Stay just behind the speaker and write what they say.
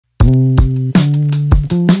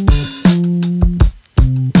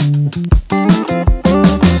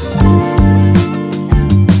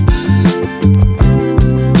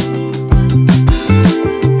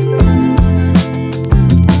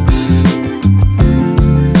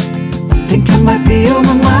be on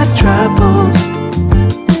my troubles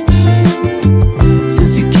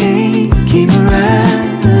since you came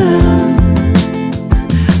around.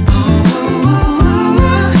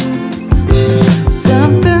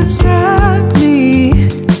 Something struck me.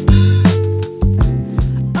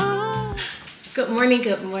 Good morning,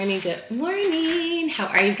 good morning, good morning. How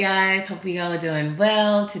are you guys? Hopefully y'all are doing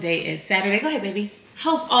well. Today is Saturday. Go ahead, baby.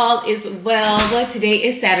 Hope all is well. But today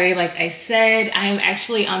is Saturday. Like I said, I am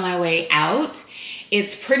actually on my way out.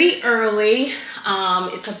 It's pretty early.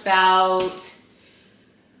 It's about,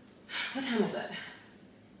 what time is it?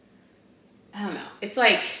 I don't know. It's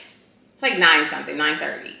like 9 something,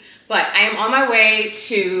 9:30. But I am on my way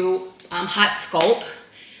to Hot Sculpt.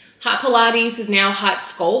 Hot Pilates is now Hot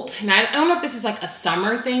Sculpt. And I don't know if this is like a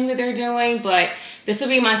summer thing that they're doing, but this will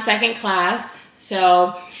be my second class.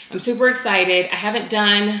 So I'm super excited. I haven't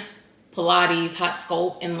done Pilates, Hot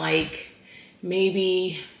Sculpt in like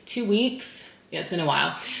maybe 2 weeks. Yeah, it's been a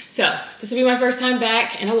while. So this will be my first time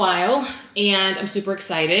back in a while and I'm super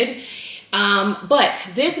excited. But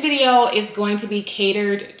this video is going to be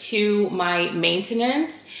catered to my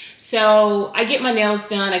maintenance. So I get my nails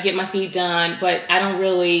done, I get my feet done, but I don't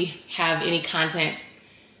really have any content,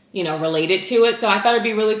 you know, related to it. So I thought it'd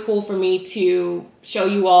be really cool for me to show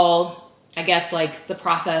you all, I guess, like the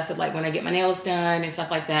process of like when I get my nails done and stuff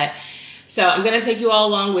like that. So I'm gonna take you all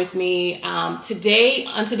along with me. On today's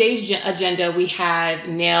agenda, we have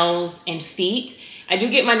nails and feet. I do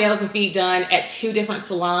get my nails and feet done at 2 different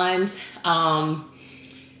salons. I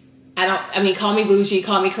mean, call me bougie,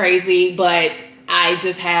 call me crazy, but I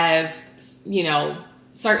just have, you know,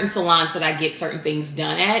 certain salons that I get certain things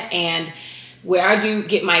done at. And where I do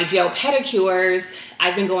get my gel pedicures,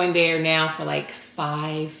 I've been going there now for like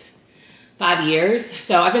five years.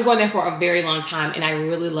 So I've been going there for a very long time and I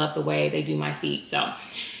really love the way they do my feet. So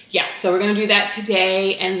yeah, so we're gonna do that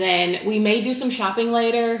today. And then we may do some shopping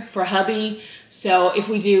later for hubby. So if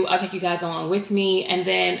we do, I'll take you guys along with me. And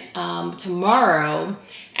then tomorrow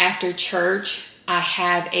after church, I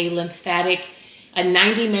have a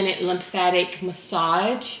 90-minute lymphatic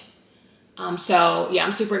massage. So yeah,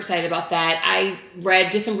 I'm super excited about that. I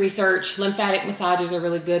did some research. Lymphatic massages are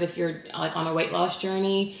really good if you're like on a weight loss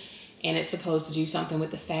journey and it's supposed to do something with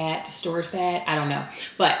the fat, stored fat. I don't know,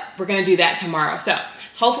 but we're gonna do that tomorrow. So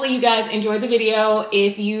hopefully you guys enjoy the video.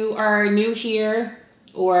 If you are new here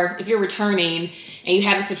or if you're returning and you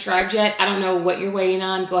haven't subscribed yet, I don't know what you're waiting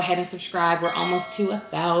on. Go ahead and subscribe. We're almost to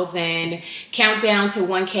 1,000. Countdown to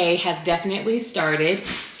 1K has definitely started.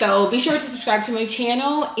 So be sure to subscribe to my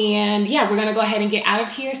channel. And yeah, we're gonna go ahead and get out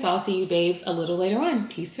of here. So I'll see you babes a little later on.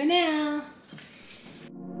 Peace for now.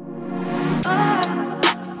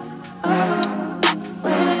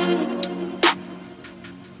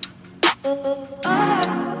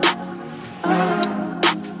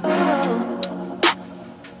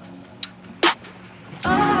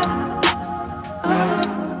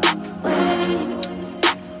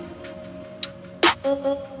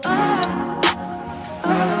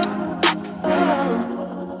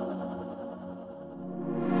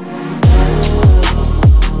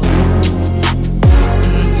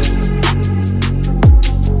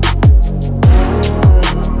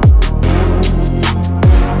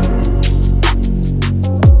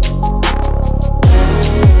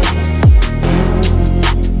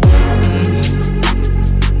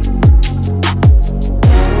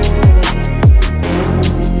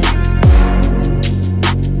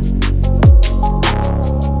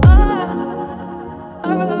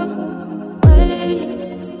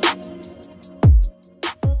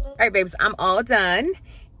 All right, babes, I'm all done.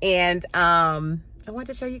 And I want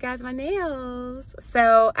to show you guys my nails.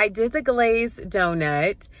 So I did the glazed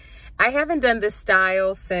donut. I haven't done this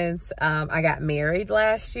style since I got married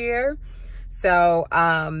last year. So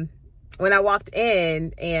when I walked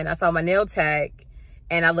in and I saw my nail tech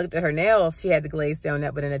and I looked at her nails, she had the glazed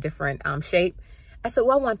donut, but in a different shape. I said,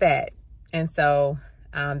 well, I want that. And so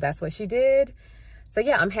that's what she did. So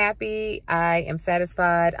yeah, I'm happy. I am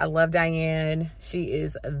satisfied. I love Diane. She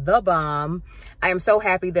is the bomb. I am so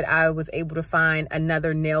happy that I was able to find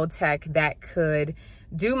another nail tech that could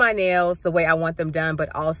do my nails the way I want them done, but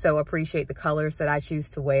also appreciate the colors that I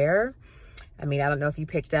choose to wear. I mean, I don't know if you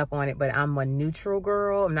picked up on it, but I'm a neutral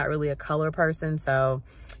girl. I'm not really a color person. So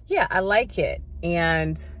yeah, I like it.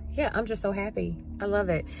 And yeah, I'm just so happy. I love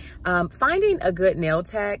it. Finding a good nail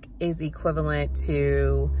tech is equivalent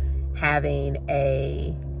to having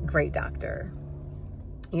a great doctor.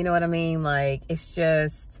 You know what I mean? Like, it's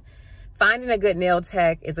just, finding a good nail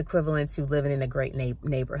tech is equivalent to living in a great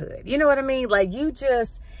neighborhood. You know what I mean? Like,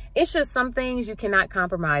 it's just some things you cannot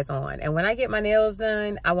compromise on. And when I get my nails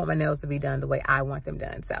done, I want my nails to be done the way I want them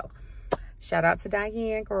done. So Shout out to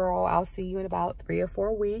Diane, girl. I'll see you in about 3 or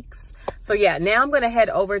 4 weeks. So yeah, now I'm going to head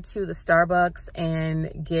over to the Starbucks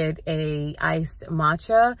and get a iced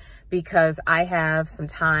matcha because I have some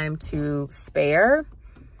time to spare.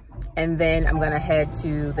 And then I'm going to head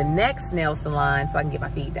to the next nail salon so I can get my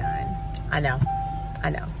feet done. I know.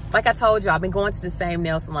 Like I told you, I've been going to the same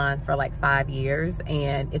nail salons for like 5 years,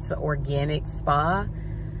 and it's an organic spa.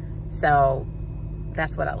 So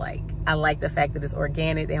that's what I like. I like the fact that it's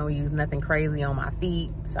organic. They don't use nothing crazy on my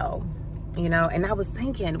feet. So, you know, and I was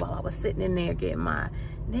thinking while I was sitting in there getting my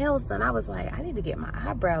nails done, I was like, I need to get my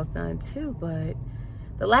eyebrows done too. But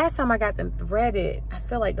the last time I got them threaded, I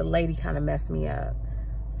feel like the lady kind of messed me up.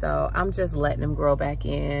 So I'm just letting them grow back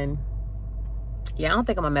in. Yeah, I don't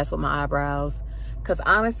think I'm gonna mess with my eyebrows. Because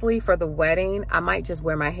honestly, for the wedding, I might just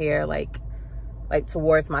wear my hair like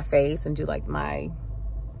towards my face and do like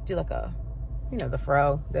a, you know, the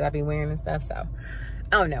fro that I be wearing and stuff. So I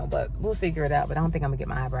don't know, but we'll figure it out. But I don't think I'm gonna get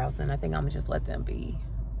my eyebrows done. I think I'm gonna just let them be.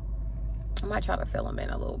 I might try to fill them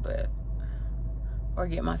in a little bit, or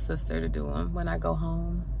get my sister to do them when I go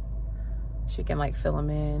home. She can like fill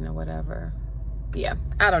them in or whatever. Yeah,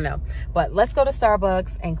 I don't know, but let's go to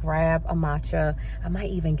Starbucks and grab a matcha. I might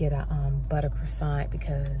even get a butter croissant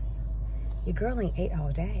because your girl ain't ate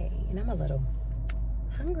all day and I'm a little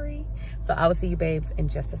hungry. So I will see you babes in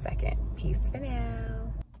just a second. Peace for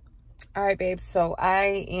now. All right, babes, so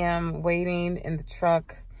I am waiting in the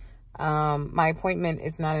truck. My appointment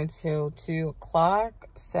is not until 2 o'clock,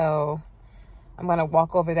 so I'm gonna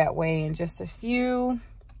walk over that way in just a few.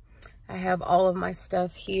 I have all of my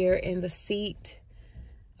stuff here in the seat.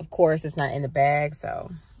 Of course, it's not in the bag, so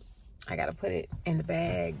I gotta put it in the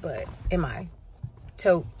bag, but in my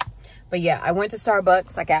tote. But yeah, I went to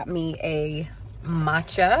Starbucks. I got me a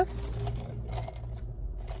matcha.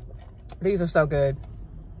 These are so good.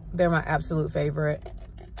 They're my absolute favorite.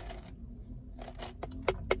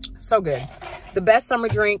 So good. The best summer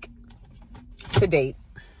drink to date.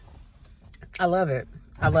 I love it.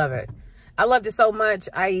 I love it. I loved it so much,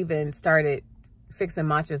 I even started fixing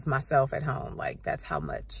matchas myself at home. Like, that's how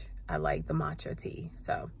much I like the matcha tea.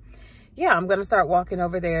 So yeah, I'm gonna start walking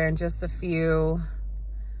over there in just a few.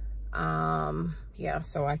 Yeah,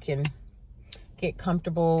 so I can get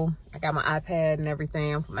comfortable. I got my iPad and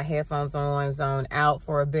everything, put my headphones on, zone out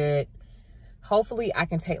for a bit. Hopefully I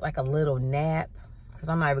can take like a little nap, because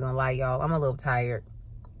I'm not even gonna lie, y'all, I'm a little tired.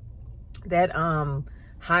 That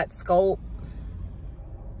hot sculpt,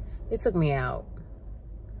 it took me out.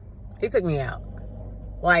 It took me out.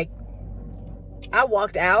 Like, I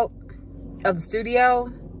walked out of the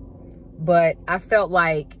studio, but I felt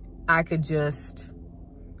like I could just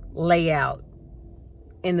lay out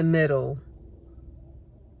in the middle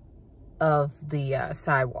of the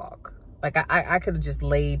sidewalk. Like, I could have just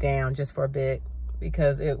laid down just for a bit,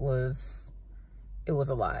 because it was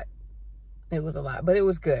a lot. It was a lot, but it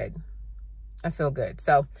was good. I feel good.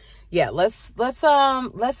 So yeah, let's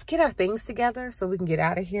get our things together so we can get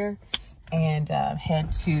out of here and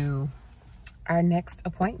head to our next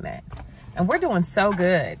appointment. And we're doing so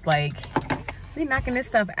good. Like, we knocking this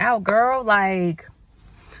stuff out, girl. Like,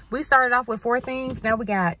 we started off with 4 things. Now we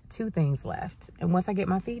got 2 things left. And once I get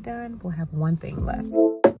my feet done, we'll have 1 thing left.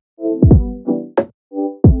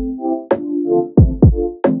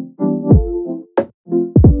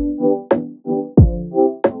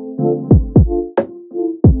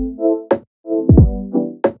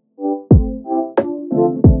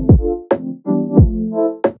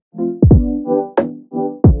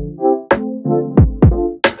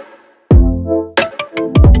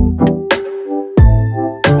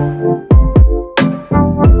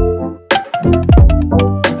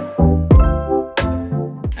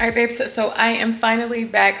 Babes, so I am finally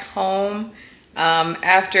back home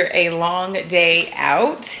after a long day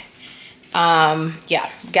out. Yeah,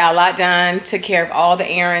 got a lot done, took care of all the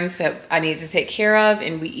errands that I needed to take care of,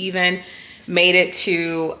 and we even made it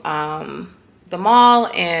to the mall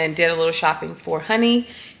and did a little shopping for Honey,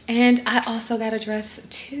 and I also got a dress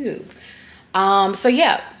too. So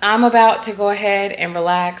yeah, I'm about to go ahead and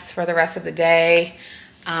relax for the rest of the day.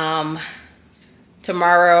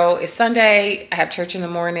 Tomorrow is Sunday. I have church in the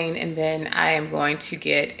morning, and then I am going to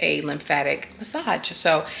get a lymphatic massage.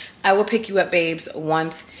 So I will pick you up, babes,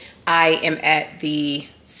 once I am at the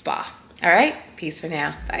spa. All right, peace for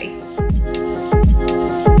now. Bye.